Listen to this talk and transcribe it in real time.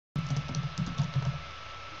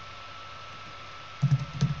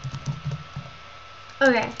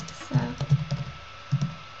Okay, so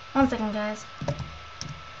 1 second, guys.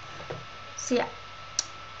 So yeah,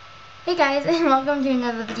 hey guys, and welcome to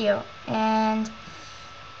another video. And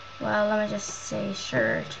well, let me just say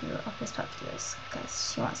sure to LPSPupVideos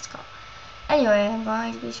because she wants to call. Anyway, I'm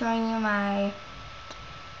going to be showing you my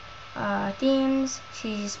themes.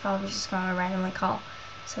 She's probably just going to randomly call.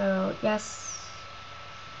 So yes.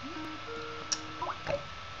 Okay.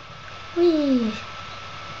 Whee.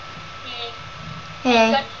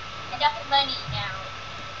 Hey. I got the money now.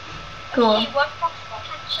 Cool. Okay, what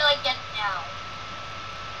shall I get now?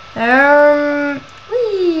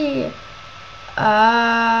 Whee.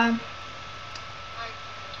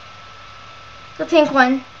 The pink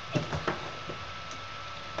one.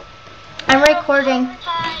 I'm recording.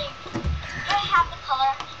 I have the color.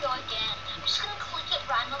 I have to go again. I'm just gonna click it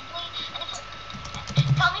randomly,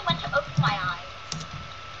 and tell me when to open my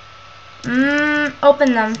eyes.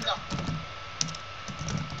 Open them. So.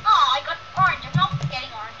 Oh, I got orange. I'm not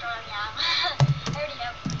getting orange. I already have. I already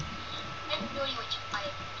have. And really which I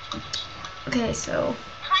have. Okay, so.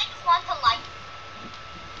 I kind of want to like.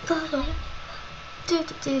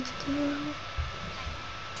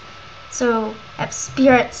 So, I have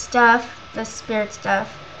spirit stuff. The spirit stuff.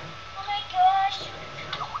 Oh my gosh.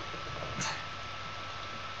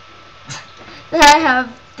 Then I have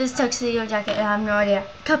this tuxedo jacket, and I have no idea.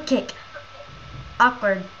 Cupcake.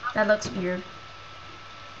 Awkward. That looks weird.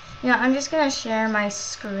 Yeah, I'm just gonna share my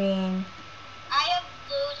screen. I have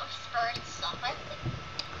loads of spirit stuff.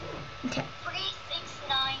 Okay. 3, 6,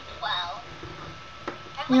 9, 12.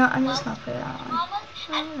 You know, I'm just gonna put it on.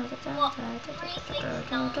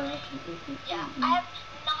 Yeah, I have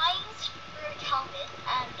 9 spirit helmets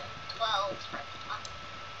and 12 spirit helmets.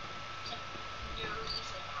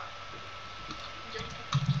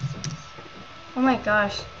 Oh my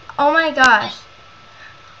gosh. Oh my gosh.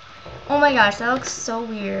 Oh my gosh, that looks so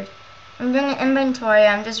weird. I'm doing an inventory.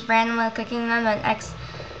 I'm just randomly clicking them and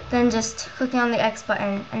then just clicking on the X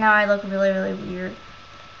button, and now I look really, really weird.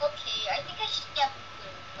 Okay, I think I should get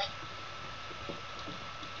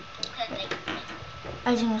blue.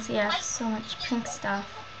 As you can see, I have so much pink stuff.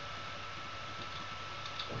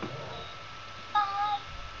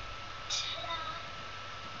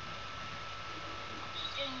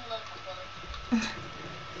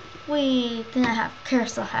 Then I have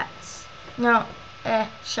carousel hats. No,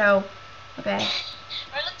 show. Okay.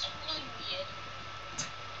 That looks really weird.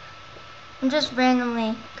 I'm just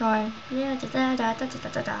randomly going. Yeah, da da da da da da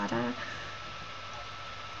da da da.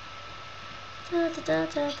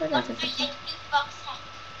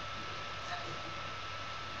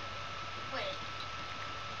 Wait.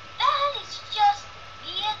 That is just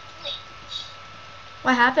weird glitch.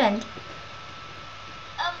 What happened?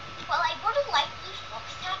 Well, I bought a light blue fox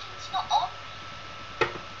hat and it's not on.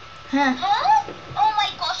 Huh? Oh my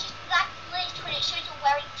gosh, it's that glitch when it shows you're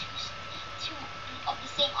wearing two of the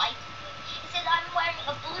same item. It says I'm wearing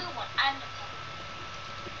a blue one and a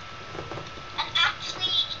purple. And actually,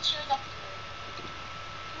 it shows up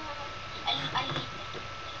blue. I leave it.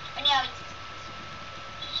 But now it's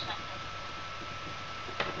just my purple.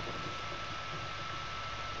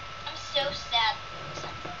 I'm so sad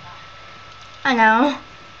except for that. I know.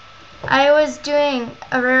 I was doing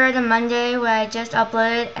a Rare Item Monday where I just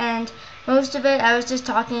uploaded, and most of it I was just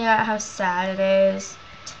talking about how sad it is.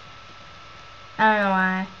 I don't know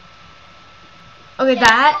why. Okay,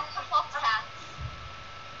 yeah,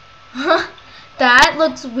 that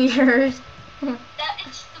looks weird. That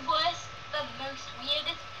is the worst, the most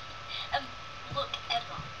weirdest look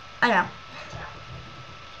ever. I know.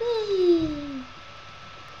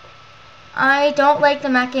 I don't like the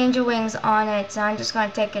Mac Angel wings on it, so I'm just gonna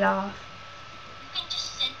take it off. You can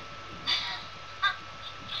just sit.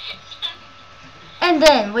 And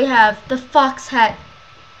then we have the fox hat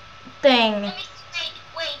thing. Let me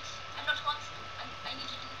wait. I'm not want to. I need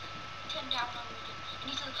to turn down on the. I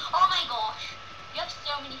need to. Oh my gosh! You have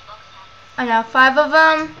so many fox hats. I know, 5 of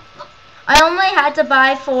them. I only had to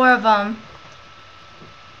buy 4 of them.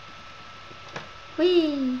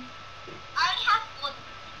 Whee! I only have 4.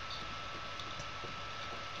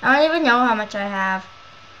 I don't even know how much I have.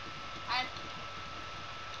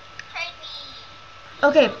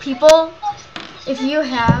 Okay, people, if you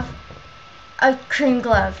have a cream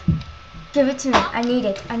glove, give it to me. I need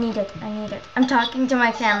it. I need it. I need it. I'm talking to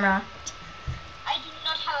my camera. I do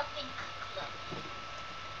not have a pink glove.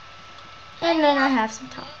 And then I have some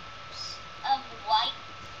tops. White,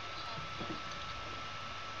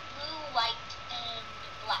 blue, white, and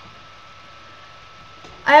black.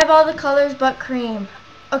 I have all the colors but cream.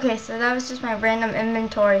 Okay, so that was just my random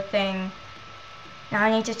inventory thing. Now I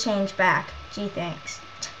need to change back. Gee, thanks.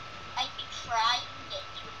 I tried it.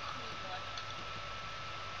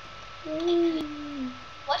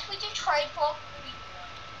 What would you trade for a green one?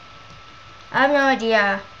 I have no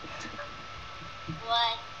idea.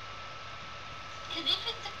 What? Because if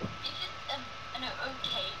it's an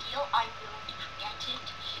okay deal, I will get it.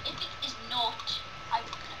 If it is not, I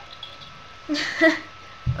will not get it.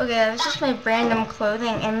 Okay, that was just my random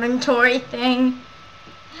clothing inventory thing.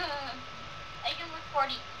 Are you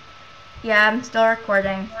recording? Yeah, I'm still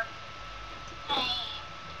recording. Hey,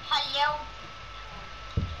 hello.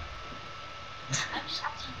 I'm just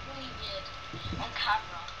acting really weird on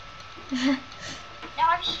camera. Now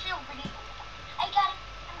I just feel really old. I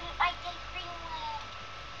get green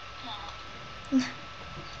one.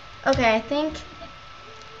 Okay, I think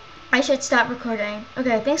I should stop recording.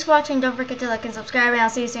 Okay, thanks for watching. Don't forget to like and subscribe, and I'll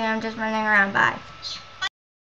see you soon. I'm just running around. Bye.